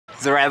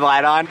Is the red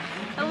light on?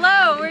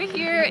 Hello, we're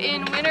here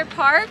in Winter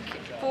Park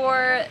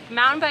for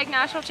Mountain Bike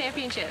National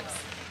Championships.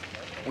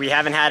 We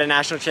haven't had a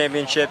national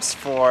championships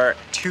for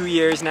 2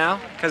 years now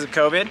because of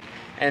COVID.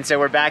 And so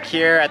we're back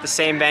here at the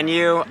same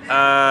venue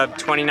of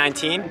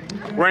 2019.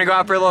 We're gonna go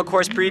out for a little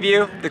course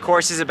preview. The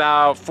course is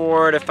about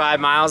 4 to 5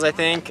 miles, I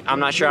think.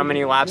 I'm not sure how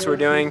many laps we're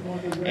doing.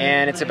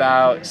 And it's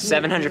about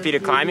 700 feet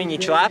of climbing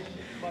each lap.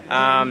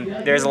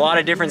 There's a lot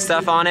of different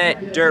stuff on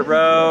it. Dirt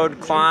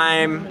road,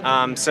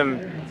 climb,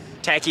 some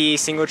techie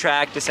single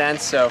track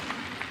descents. So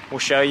we'll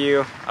show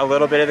you a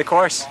little bit of the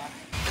course.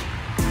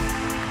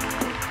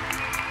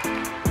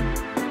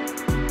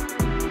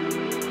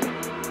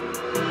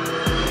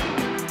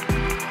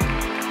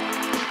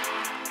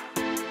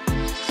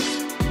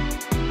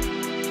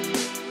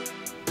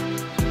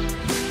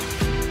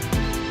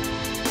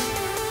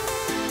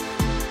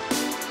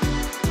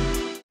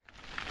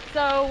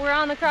 So we're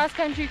on the cross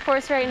country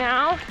course right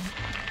now.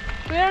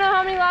 We don't know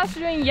how many laps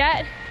we're doing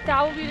yet.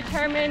 That will be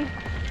determined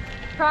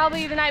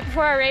probably the night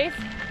before our race.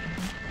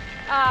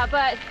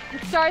 But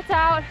it starts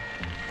out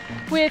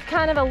with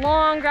kind of a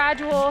long,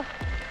 gradual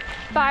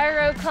fire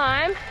road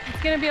climb.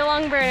 It's gonna be a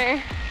long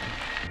burner.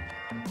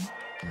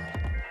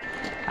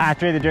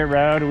 After the dirt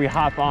road, we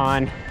hop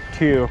on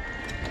to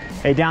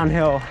a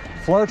downhill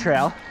flow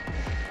trail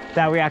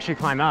that we actually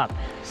climb up.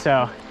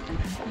 So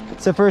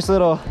it's the first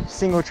little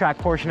single track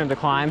portion of the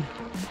climb,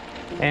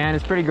 and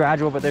it's pretty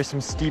gradual, but there's some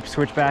steep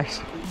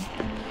switchbacks.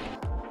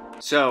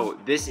 So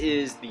this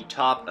is the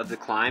top of the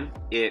climb.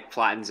 It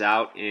flattens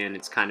out and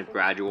it's kind of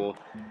gradual.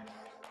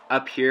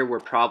 Up here, we're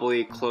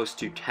probably close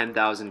to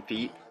 10,000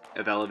 feet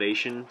of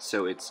elevation,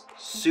 so it's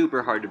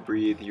super hard to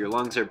breathe. Your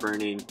lungs are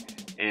burning,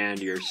 and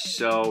you're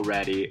so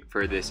ready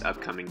for this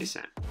upcoming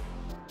descent.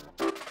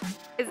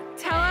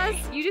 Tell us,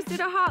 you just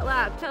did a hot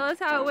lap. Tell us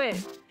how it went.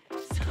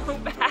 So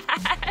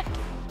bad.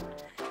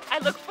 I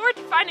look forward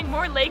to finding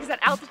more legs at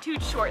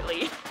altitude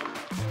shortly.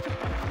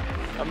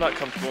 I'm not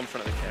comfortable in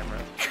front of the camera.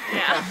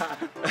 Yeah.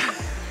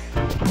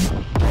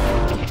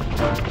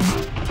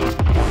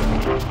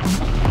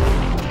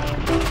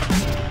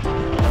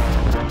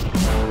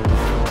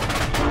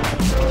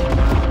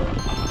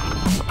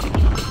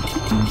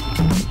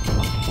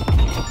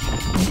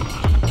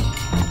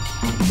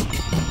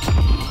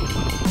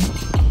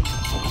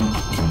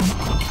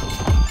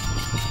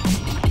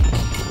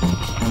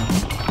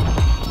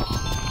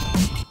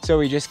 So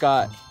we just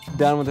got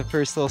done with the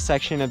first little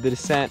section of the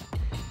descent.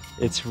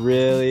 It's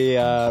really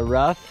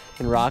rough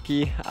and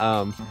rocky.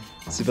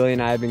 Savilia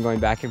and I have been going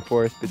back and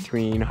forth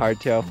between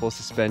hardtail, full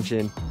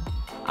suspension.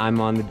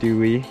 I'm on the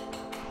dually.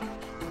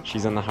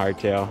 She's on the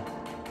hardtail.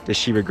 Does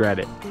she regret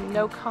it?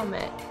 No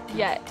comment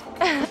yet.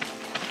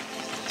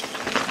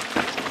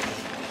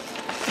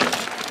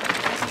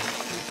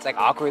 It's like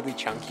awkwardly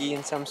chunky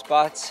in some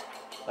spots.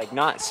 Like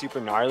not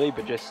super gnarly,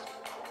 but just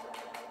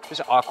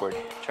awkward,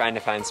 trying to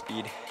find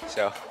speed.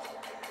 So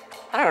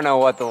I don't know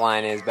what the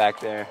line is back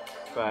there,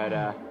 but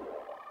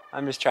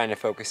I'm just trying to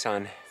focus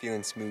on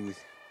feeling smooth.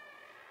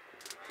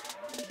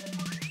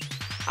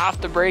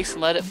 Off the brakes,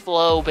 let it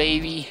flow,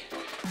 baby.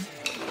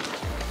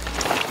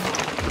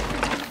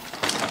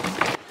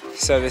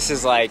 So this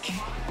is like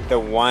the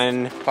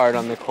one part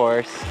on the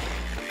course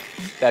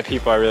that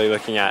people are really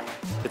looking at.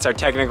 It's our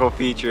technical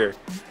feature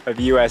of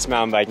US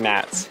Mountain Bike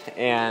Nats.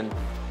 And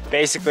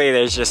basically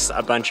there's just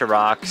a bunch of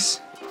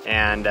rocks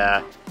and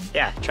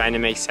yeah, trying to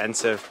make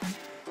sense of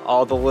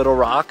all the little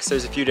rocks.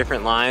 There's a few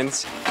different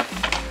lines.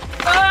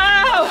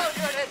 Oh!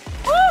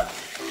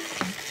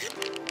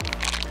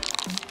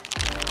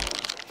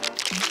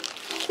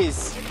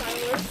 Jeez.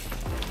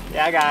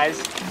 Yeah,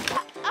 guys.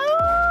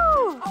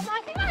 Oh! Oh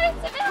my gosh!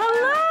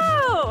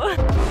 Hello!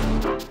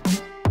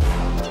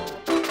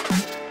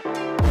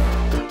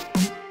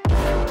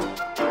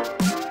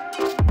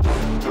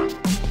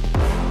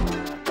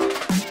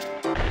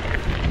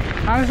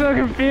 I'm so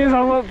confused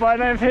on what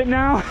button I've hit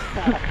now.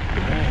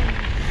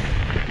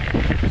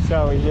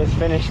 So we just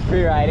finished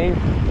pre-riding.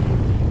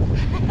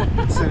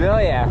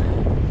 Savilia,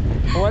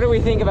 what do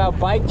we think about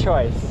bike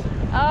choice?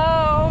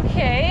 Oh,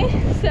 okay.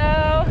 So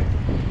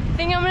I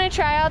think I'm gonna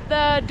try out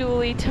the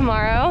dually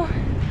tomorrow.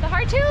 The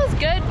hardtail is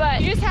good,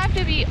 but you just have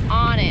to be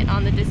on it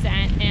on the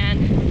descent and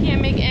you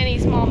can't make any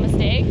small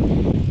mistake.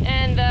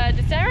 And the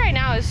descent right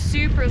now is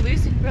super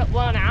loose and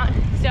blown out.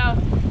 So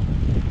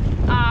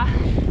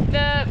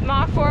the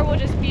Mach 4 will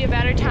just be a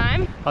better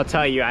time. I'll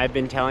tell you, I've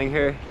been telling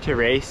her to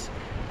race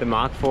the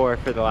Mach 4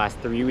 for the last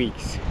 3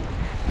 weeks.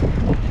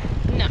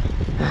 No.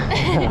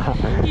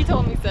 He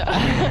told me so.